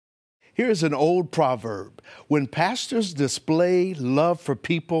Here's an old proverb. When pastors display love for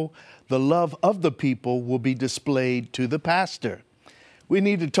people, the love of the people will be displayed to the pastor. We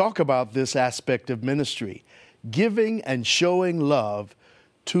need to talk about this aspect of ministry, giving and showing love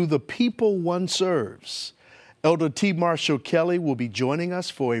to the people one serves. Elder T. Marshall Kelly will be joining us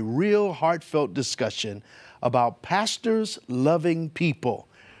for a real heartfelt discussion about pastors loving people.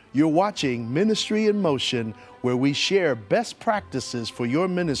 You're watching Ministry in Motion, where we share best practices for your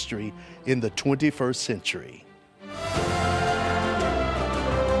ministry in the 21st century.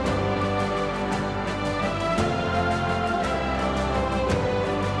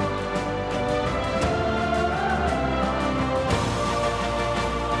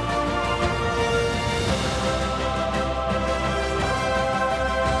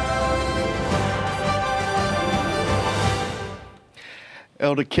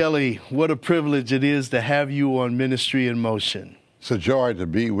 Elder Kelly, what a privilege it is to have you on Ministry in Motion. It's a joy to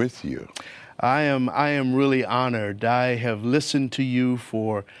be with you. I am really honored. I have listened to you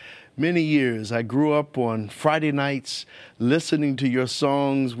for many years. I grew up on Friday nights listening to your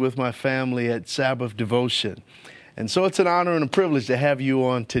songs with my family at Sabbath devotion. And so it's an honor and a privilege to have you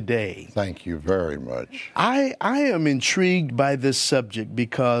on today. Thank you very much. I am intrigued by this subject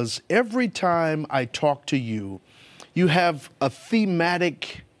because every time I talk to you, you give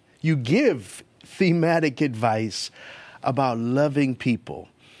thematic advice about loving people.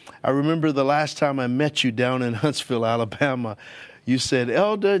 I remember the last time I met you down in Huntsville, Alabama, you said,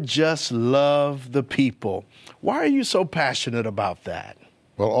 Elder, just love the people. Why are you so passionate about that?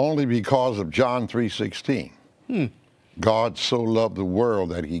 Well, only because of John 3:16. God so loved the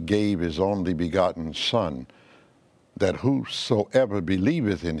world that he gave his only begotten Son, that whosoever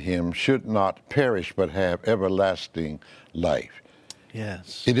believeth in him should not perish but have everlasting life.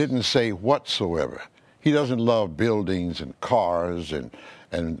 Yes. It didn't say whatsoever. He doesn't love buildings and cars and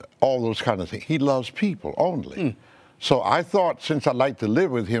all those kind of things. He loves people only. So I thought, since I'd like to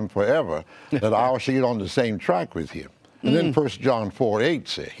live with him forever, that I should get on the same track with him. And then 1 John 4:8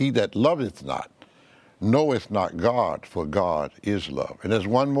 says, he that loveth not knoweth not God, for God is love. And there's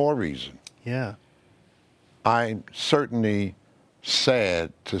one more reason. Yeah. I'm certainly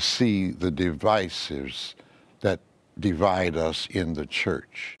sad to see the divisives that divide us in the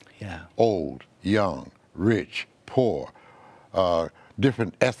church. Yeah. Old, young, rich, poor,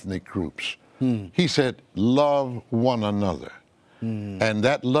 different ethnic groups. He said, love one another. And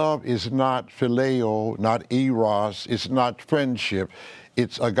that love is not phileo, not eros, it's not friendship,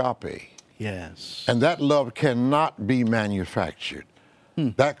 it's agape. Yes. And that love cannot be manufactured.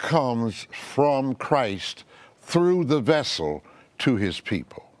 That comes from Christ through the vessel to his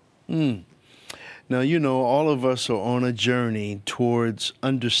people. Now, you know, all of us are on a journey towards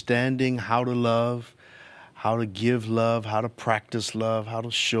understanding how to love, how to give love, how to practice love, how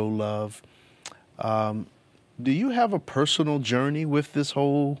to show love. Do you have a personal journey with this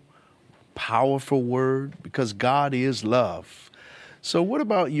whole powerful word? Because God is love. So what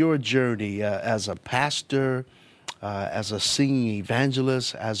about your journey as a pastor, as a singing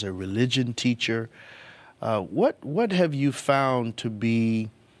evangelist, as a religion teacher? What have you found to be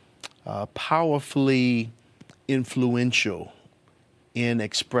powerfully influential in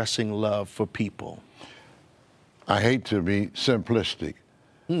expressing love for people? I hate to be simplistic,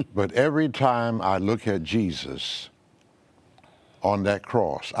 but every time I look at Jesus on that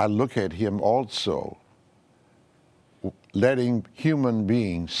cross, I look at him also letting human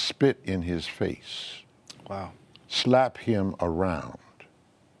beings spit in his face. Wow. Slap him around,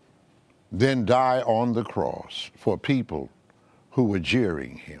 then die on the cross for people who were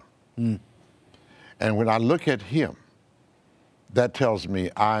jeering him. And when I look at him, that tells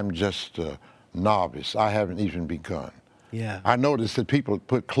me I'm just a novice. I haven't even begun. Yeah. I noticed that people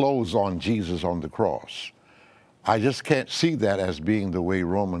put clothes on Jesus on the cross. I just can't see that as being the way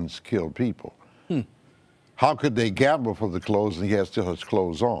Romans killed people. How could they gamble for the clothes and he had still his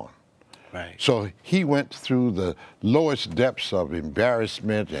clothes on? Right. So he went through the lowest depths of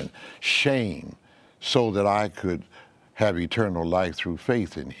embarrassment and shame so that I could have eternal life through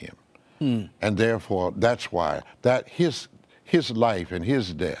faith in him. And therefore, that's why that his life and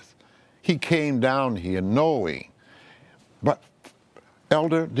his death, he came down here knowing. But,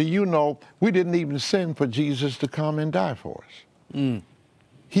 Elder, do you know, we didn't even send for Jesus to come and die for us.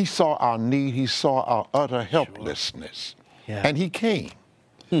 He saw our need. He saw our utter helplessness. Yeah. And he came.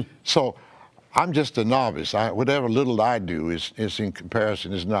 So I'm just a novice. Whatever little I do is in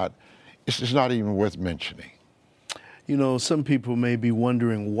comparison, it's not even worth mentioning. You know, some people may be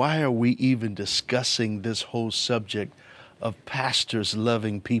wondering, why are we even discussing this whole subject of pastors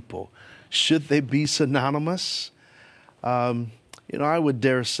loving people? Should they be synonymous? You You know, I would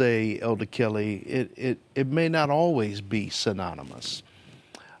dare say, Elder Kelly, it may not always be synonymous.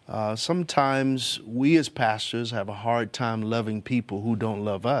 Sometimes we as pastors have a hard time loving people who don't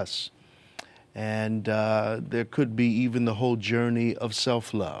love us. And there could be even the whole journey of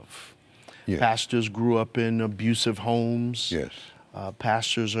self-love. Yes. Pastors grew up in abusive homes. Yes.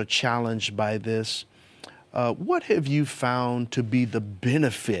 Pastors are challenged by this. What have you found to be the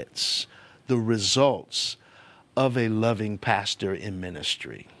benefits, the results of a loving pastor in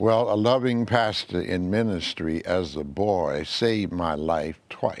ministry? Well, a loving pastor in ministry as a boy saved my life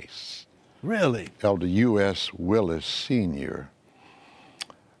twice. Really? Elder U.S. Willis Sr.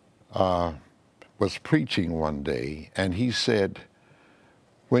 Was preaching one day, and he said,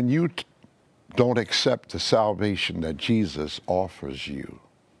 when you don't accept the salvation that Jesus offers you,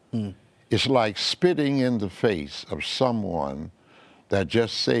 it's like spitting in the face of someone that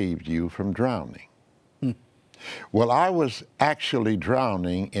just saved you from drowning. Well, I was actually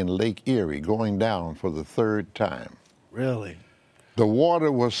drowning in Lake Erie, going down for the third time. Really? The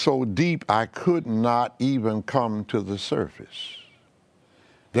water was so deep I could not even come to the surface.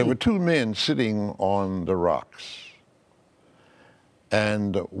 There were two men sitting on the rocks.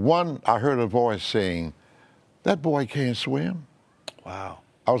 And one, I heard a voice saying, "That boy can't swim." Wow.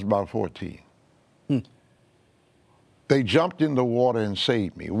 I was about 14. They jumped in the water and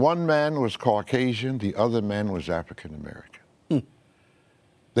saved me. One man was Caucasian, the other man was African American.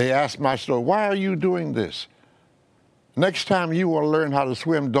 They asked my story, "Why are you doing this? Next time you want to learn how to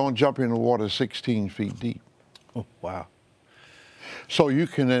swim, don't jump in the water 16 feet deep." Oh, wow. So you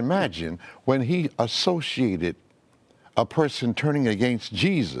can imagine when he associated a person turning against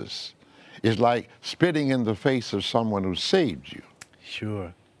Jesus is like spitting in the face of someone who saved you.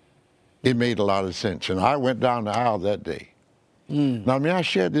 Sure. It made a lot of sense. And I went down the aisle that day. Now, may I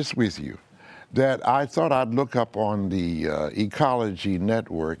share this with you? That I thought I'd look up on the Ecology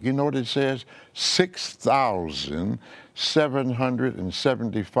Network. You know what it says?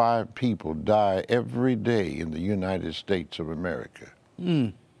 6,775 people die every day in the United States of America.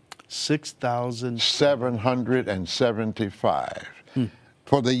 6,000. 775.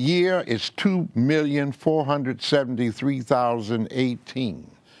 For the year, it's 2,473,018.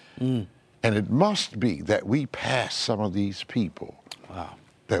 And it must be that we pass some of these people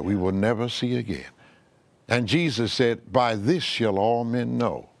that we will never see again. And Jesus said, "By this shall all men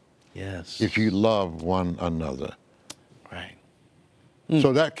know, if you love one another." Right.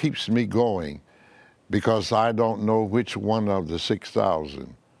 So that keeps me going, because I don't know which one of the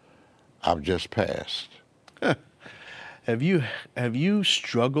 6,000 I've just passed. Have you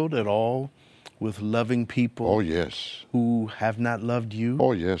struggled at all with loving people? Oh, yes. Who have not loved you?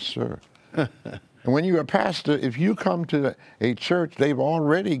 Oh, yes, sir. And when you're a pastor, if you come to a church, they've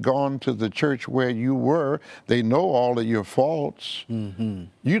already gone to the church where you were. They know all of your faults.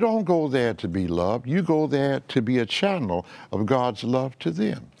 You don't go there to be loved. You go there to be a channel of God's love to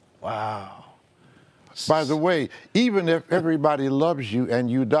them. Wow. By the way, even if everybody loves you and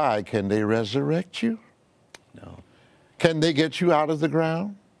you die, can they resurrect you? No. Can they get you out of the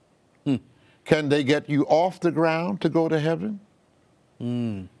ground? Can they get you off the ground to go to heaven?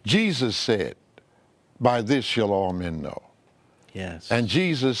 Jesus said, "By this shall all men know." Yes. And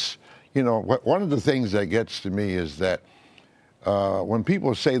Jesus, you know, one of the things that gets to me is that when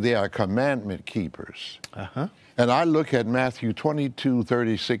people say they are commandment keepers, and I look at Matthew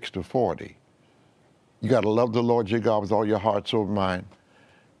 22:36-40, you got to love the Lord your God with all your heart, soul, and mind.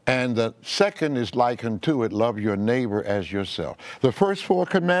 And the second is like unto it, love your neighbor as yourself. The first 4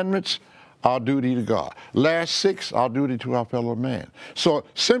 commandments, our duty to God. Last 6, our duty to our fellow man. So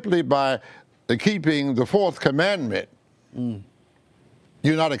simply by keeping the 4th commandment,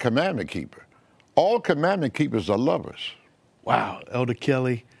 you're not a commandment keeper. All commandment keepers are lovers. Wow, Elder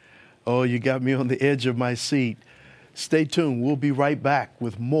Kelly. Oh, you got me on the edge of my seat. Stay tuned. We'll be right back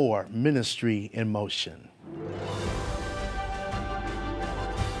with more Ministry in Motion.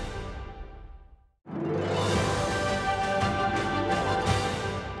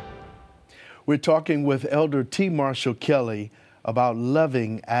 We're talking with Elder T. Marshall Kelly about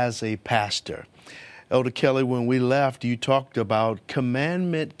loving as a pastor. Elder Kelly, when we left, you talked about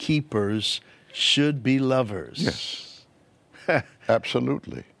commandment keepers should be lovers. Yes,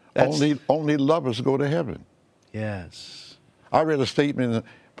 absolutely. Only lovers go to heaven. Yes. I read a statement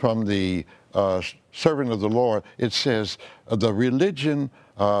from the servant of the Lord. It says, the religion,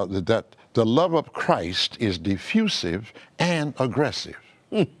 that the love of Christ is diffusive and aggressive.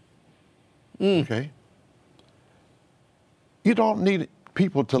 Okay? You don't need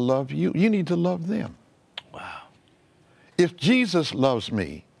people to love you. You need to love them. Wow. If Jesus loves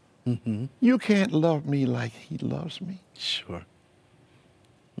me, you can't love me like he loves me. Sure.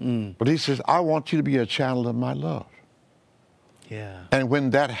 But he says, I want you to be a channel of my love. Yeah. And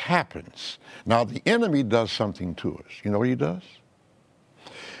when that happens, now the enemy does something to us. You know what he does?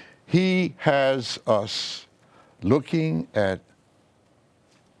 He has us looking at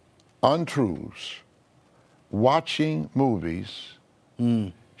untruths, watching movies,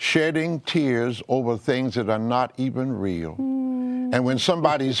 shedding tears over things that are not even real. And when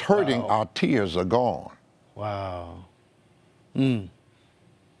somebody's hurting, our tears are gone. Wow.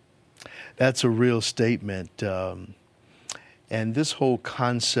 That's a real statement. And this whole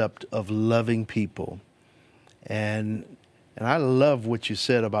concept of loving people. And I love what you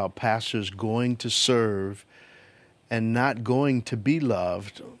said about pastors going to serve and not going to be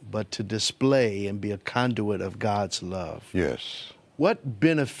loved, but to display and be a conduit of God's love. Yes. What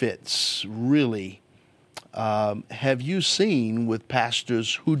benefits really have you seen with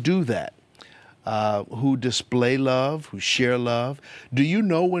pastors who do that, who display love, who share love? Do you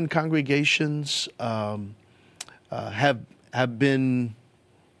know when congregations have been,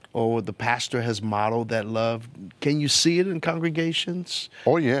 or the pastor has modeled that love? Can you see it in congregations?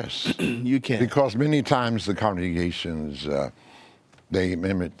 Oh, yes. You can. Because many times the congregations, they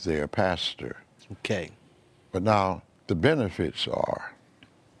mimic their pastor. Okay. But now the benefits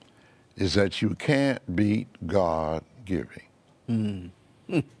is that you can't beat God giving.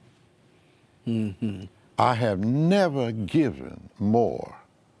 I have never given more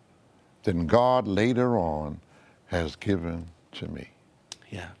than God later on has given to me.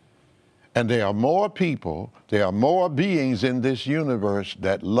 Yeah. And there are more people, there are more beings in this universe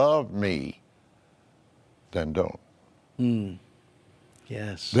that love me than don't.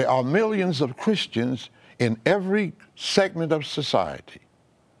 Yes. There are millions of Christians in every segment of society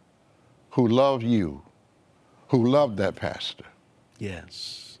who love you, who love that pastor,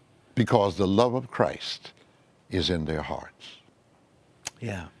 Yes. because the love of Christ is in their hearts.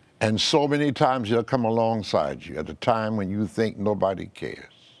 Yeah. And so many times they'll come alongside you at a time when you think nobody cares.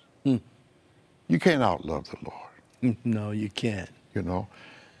 You can't outlove the Lord. No, you can't. You know?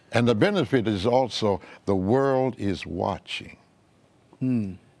 And the benefit is also the world is watching.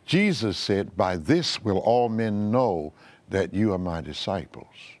 Jesus said, by this will all men know that you are my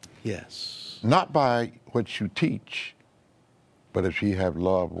disciples. Yes. Not by what you teach, but if you have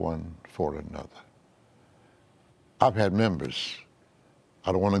love one for another. I've had members,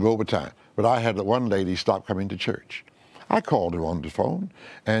 I don't want to go over time, but I had one lady stop coming to church. I called her on the phone,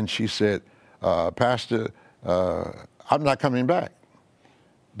 and she said, Pastor, I'm not coming back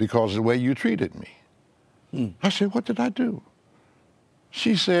because of the way you treated me. I said, what did I do?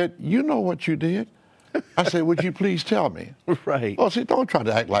 She said, you know what you did. I said, would you please tell me? Right. Oh, see, don't try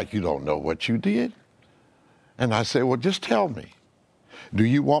to act like you don't know what you did. And I said, well, just tell me. Do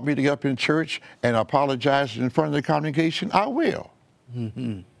you want me to get up in church and apologize in front of the congregation? I will.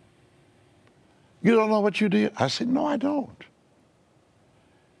 You don't know what you did? I said, no, I don't.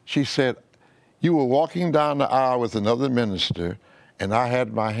 She said, you were walking down the aisle with another minister, and I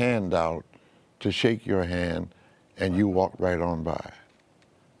had my hand out to shake your hand, and you walked right on by.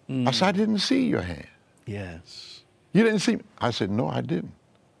 I said, I didn't see your hand. Yes. You didn't see me? I said, no, I didn't.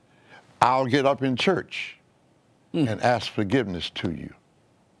 I'll get up in church and ask forgiveness to you.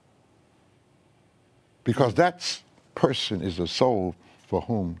 Because that person is a soul for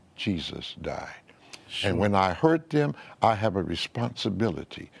whom Jesus died. Sure. And when I hurt them, I have a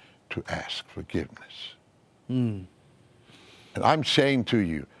responsibility to ask forgiveness. And I'm saying to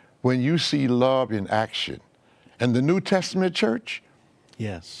you, when you see love in action, and the New Testament church,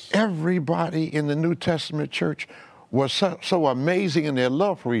 yes, everybody in the New Testament church was so amazing in their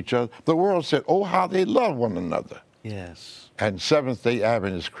love for each other. The world said, oh, how they love one another. Yes. And Seventh-day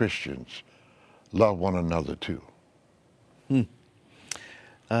Adventist Christians love one another too.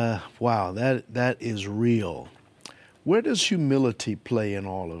 Wow, that is real. Where does humility play in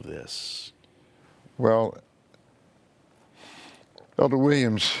all of this? Well, Elder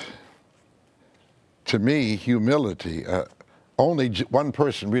Williams, to me, humility, only one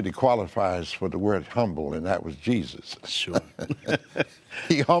person really qualifies for the word humble, and that was Jesus. Sure.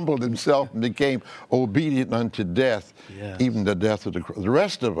 He humbled himself and became obedient unto death, even the death of the cross. The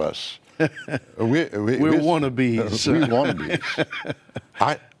rest of us, we're wannabes. We're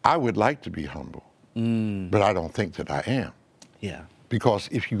wannabes. I would like to be humble, but I don't think that I am. Yeah. Because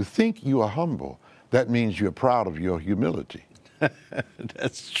if you think you are humble, that means you're proud of your humility.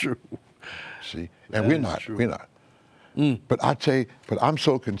 That's true. See? And we're not. We're not. But I tell you, but I'm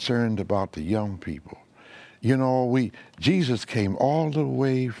so concerned about the young people. You know, Jesus came all the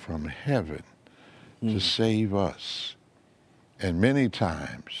way from heaven to save us. And many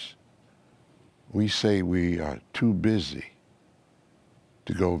times we say we are too busy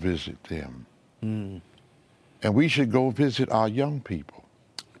to go visit them. And we should go visit our young people.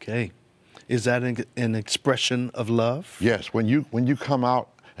 Okay. Is that an expression of love? Yes, when you come out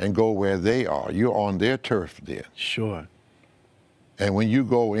and go where they are, you're on their turf then. Sure. And when you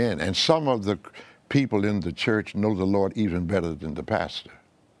go in, and some of the people in the church know the Lord even better than the pastor.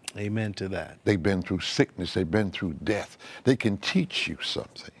 Amen to that. They've been through sickness, they've been through death. They can teach you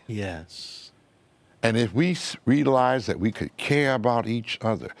something. Yes. And if we realize that we could care about each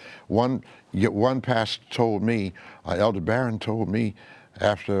other, one pastor told me, Elder Barron told me,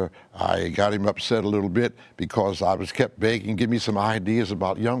 after I got him upset a little bit because I was kept begging, give me some ideas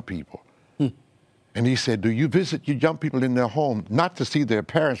about young people. And he said, do you visit your young people in their home, not to see their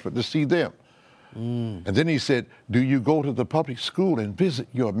parents, but to see them? And then he said, do you go to the public school and visit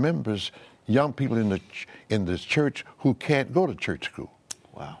your members, young people in the church who can't go to church school?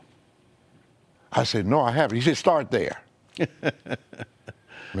 Wow. I said, no, I haven't. He said, start there.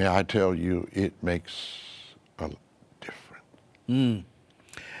 May I tell you, it makes a difference.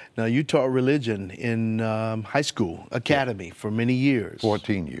 Now, you taught religion in high school, academy, for many years.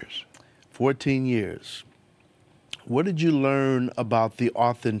 14 years. 14 years. What did you learn about the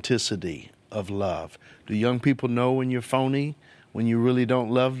authenticity of love? Do young people know when you're phony, when you really don't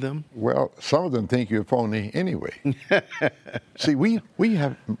love them? Well, some of them think you're phony anyway. See, we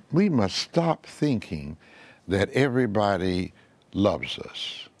must stop thinking that everybody loves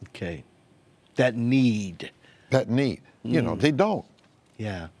us. Okay. That need. That need. You know, they don't.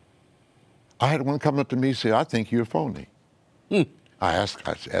 Yeah. I had one come up to me and say, I think you're phony. I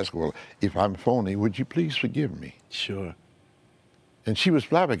asked, well, if I'm phony, would you please forgive me? Sure. And she was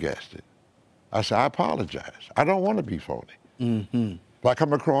flabbergasted. I said, I apologize. I don't want to be phony. If I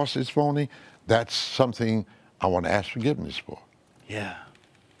come across as phony, that's something I want to ask forgiveness for. Yeah.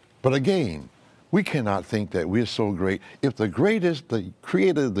 But again, we cannot think that we're so great. If the greatest, the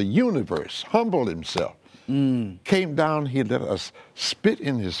creator of the universe, humbled himself, came down, he let us spit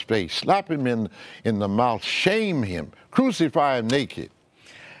in his face, slap him in the mouth, shame him, crucify him naked.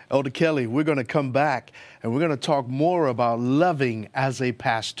 Elder Kelly, we're going to come back and we're going to talk more about loving as a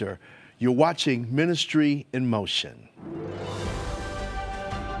pastor. You're watching Ministry in Motion.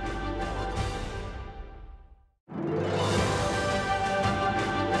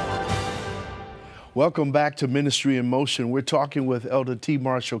 Welcome back to Ministry in Motion. We're talking with Elder T.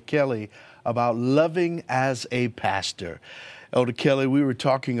 Marshall Kelly about loving as a pastor. Elder Kelly, we were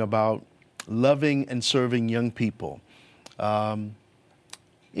talking about loving and serving young people.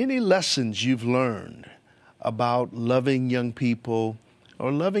 Any lessons you've learned about loving young people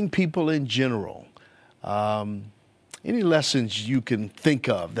or loving people in general? Any lessons you can think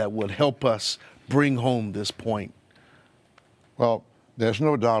of that would help us bring home this point? Well, there's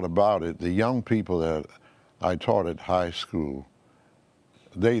no doubt about it. The young people that I taught at high school,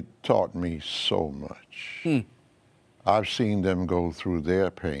 they taught me so much. I've seen them go through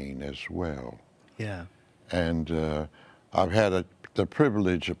their pain as well. Yeah. And I've had the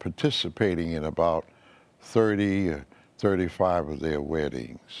privilege of participating in about 30 or 35 of their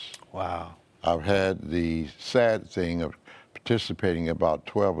weddings. Wow. I've had the sad thing of participating in about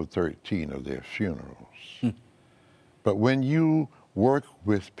 12 or 13 of their funerals. But when you work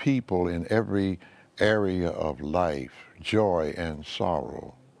with people in every area of life, joy and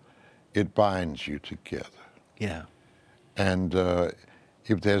sorrow, it binds you together. Yeah. And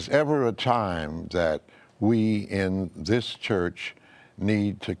if there's ever a time that we in this church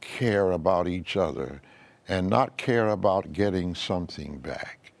need to care about each other and not care about getting something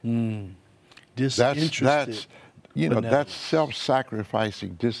back. Disinterested. That's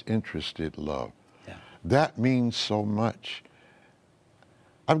self-sacrificing, disinterested love. Yeah. That means so much.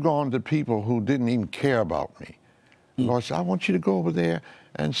 I've gone to people who didn't even care about me. The Lord said, I want you to go over there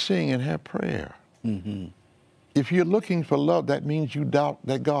and sing and have prayer. If you're looking for love, that means you doubt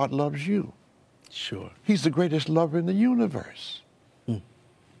that God loves you. Sure. He's the greatest lover in the universe.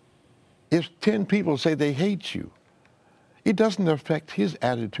 If 10 people say they hate you, it doesn't affect his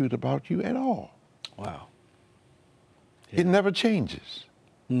attitude about you at all. Wow. It never changes.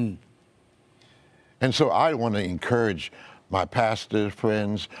 And so I want to encourage my pastor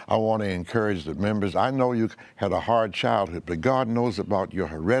friends. I want to encourage the members. I know you had a hard childhood, but God knows about your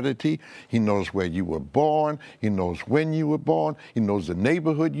heredity. He knows where you were born. He knows when you were born. He knows the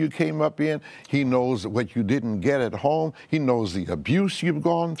neighborhood you came up in. He knows what you didn't get at home. He knows the abuse you've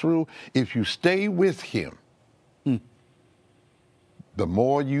gone through. If you stay with him, the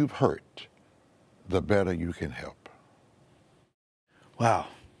more you've hurt, the better you can help. Wow.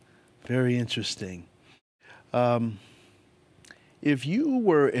 Very interesting. If you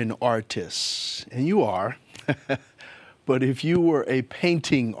were an artist, and you are, But if you were a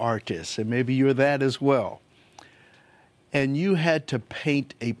painting artist, and maybe you're that as well, and you had to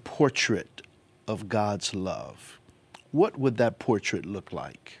paint a portrait of God's love, what would that portrait look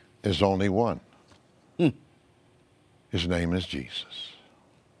like? There's only one. His name is Jesus.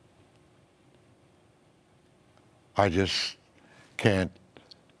 I just can't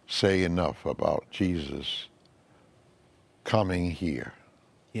say enough about Jesus coming here,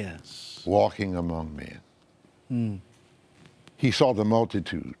 Yes. walking among men. He saw the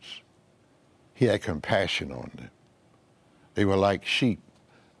multitudes. He had compassion on them. They were like sheep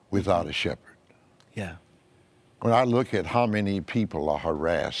without a shepherd. Yeah. When I look at how many people are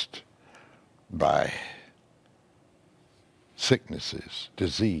harassed by sicknesses,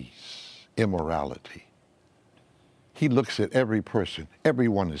 disease, immorality, he looks at every person.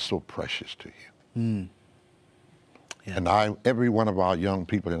 Everyone is so precious to him. Yeah. And every one of our young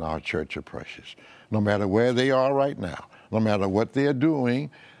people in our church are precious. No matter where they are right now, no matter what they're doing,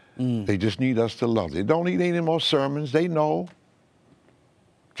 they just need us to love. They don't need any more sermons. They know.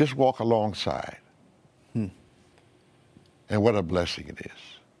 Just walk alongside. And what a blessing it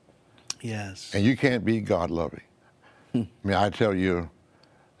is. Yes. And you can't be God-loving. I mean, I tell you,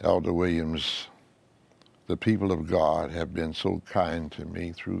 Elder Williams, the people of God have been so kind to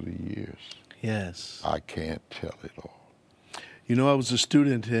me through the years. Yes. I can't tell it all. You know, I was a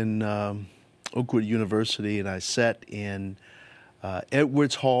student in Oakwood University, and I sat in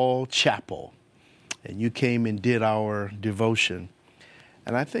Edwards Hall Chapel, and you came and did our devotion.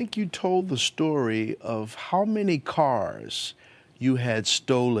 And I think you told the story of how many cars you had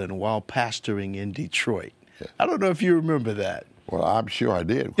stolen while pastoring in Detroit. Yes. I don't know if you remember that. Well, I'm sure I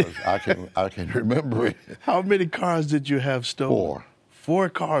did, because I can remember it. How many cars did you have stolen? 4. 4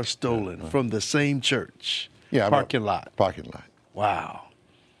 cars stolen from the same church Parking lot. Parking lot. Wow.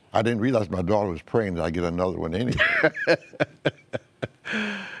 I didn't realize my daughter was praying that I get another one anyway.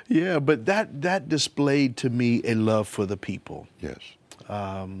 Yeah, but that displayed to me a love for the people. Yes.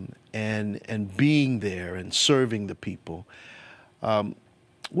 And being there and serving the people.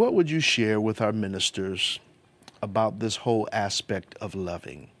 What would you share with our ministers about this whole aspect of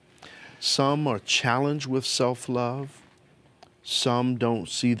loving? Some are challenged with self-love. Some don't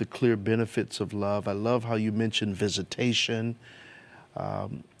see the clear benefits of love. I love how you mentioned visitation.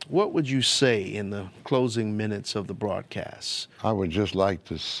 What would you say in the closing minutes of the broadcast? I would just like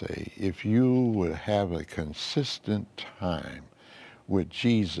to say, if you would have a consistent time with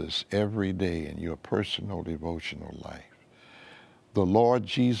Jesus every day in your personal devotional life, the Lord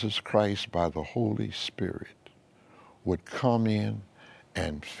Jesus Christ, by the Holy Spirit, would come in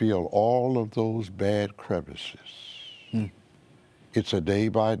and fill all of those bad crevices. It's a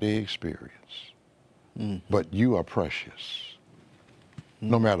day-by-day experience. But you are precious.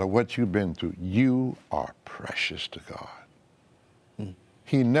 No matter what you've been through, you are precious to God.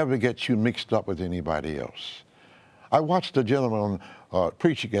 He never gets you mixed up with anybody else. I watched a gentleman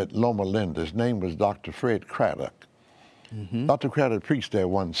preaching at Loma Linda. His name was Dr. Fred Craddock. Dr. Craddock preached there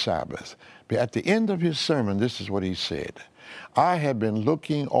one Sabbath. But at the end of his sermon, this is what he said. I have been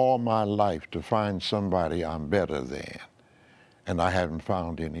looking all my life to find somebody I'm better than, and I haven't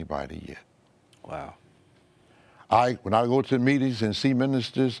found anybody yet. Wow. When I go to meetings and see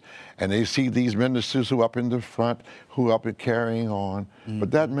ministers, and they see these ministers who are up in the front, who are up and carrying on,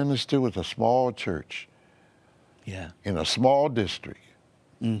 but that minister was a small church in a small district.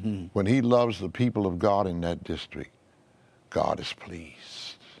 When he loves the people of God in that district, God is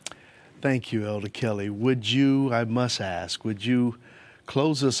pleased. Thank you, Elder Kelly. Would you, I must ask, would you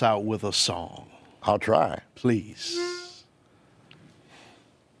close us out with a song? I'll try. Please.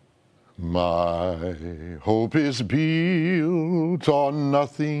 My hope is built on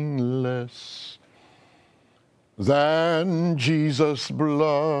nothing less than Jesus'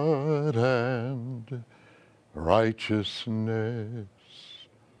 blood and righteousness.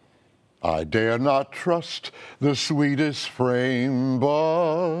 I dare not trust the sweetest frame,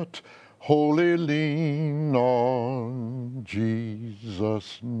 but wholly lean on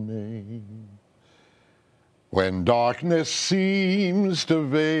Jesus' name. When darkness seems to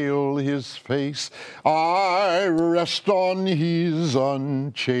veil his face, I rest on his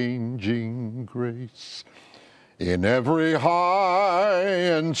unchanging grace. In every high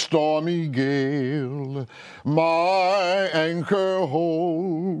and stormy gale, my anchor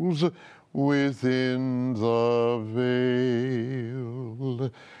holds within the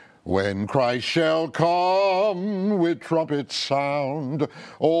veil. When Christ shall come with trumpet sound,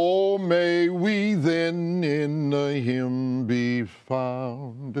 oh, may we then in him be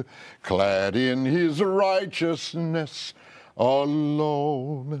found, clad in his righteousness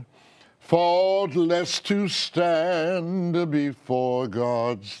alone, faultless to stand before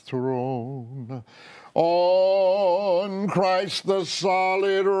God's throne. On Christ the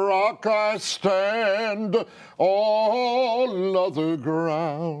solid rock I stand, all other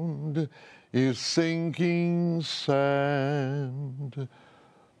ground is sinking sand.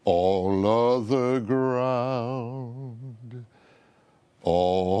 All other ground,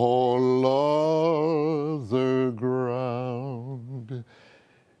 all other ground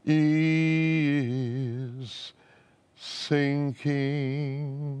is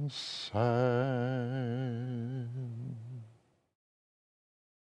sinking sand.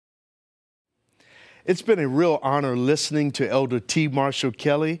 It's been a real honor listening to Elder T. Marshall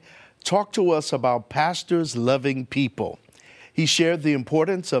Kelly talk to us about pastors loving people. He shared the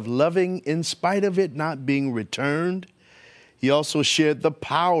importance of loving in spite of it not being returned. He also shared the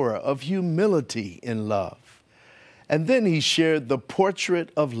power of humility in love. And then he shared the portrait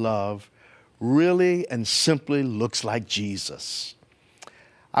of love really and simply looks like Jesus.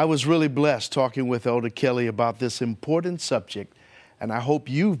 I was really blessed talking with Elder Kelly about this important subject, and I hope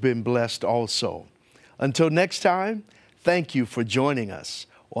you've been blessed also. Until next time, thank you for joining us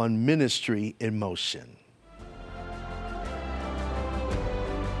on Ministry in Motion.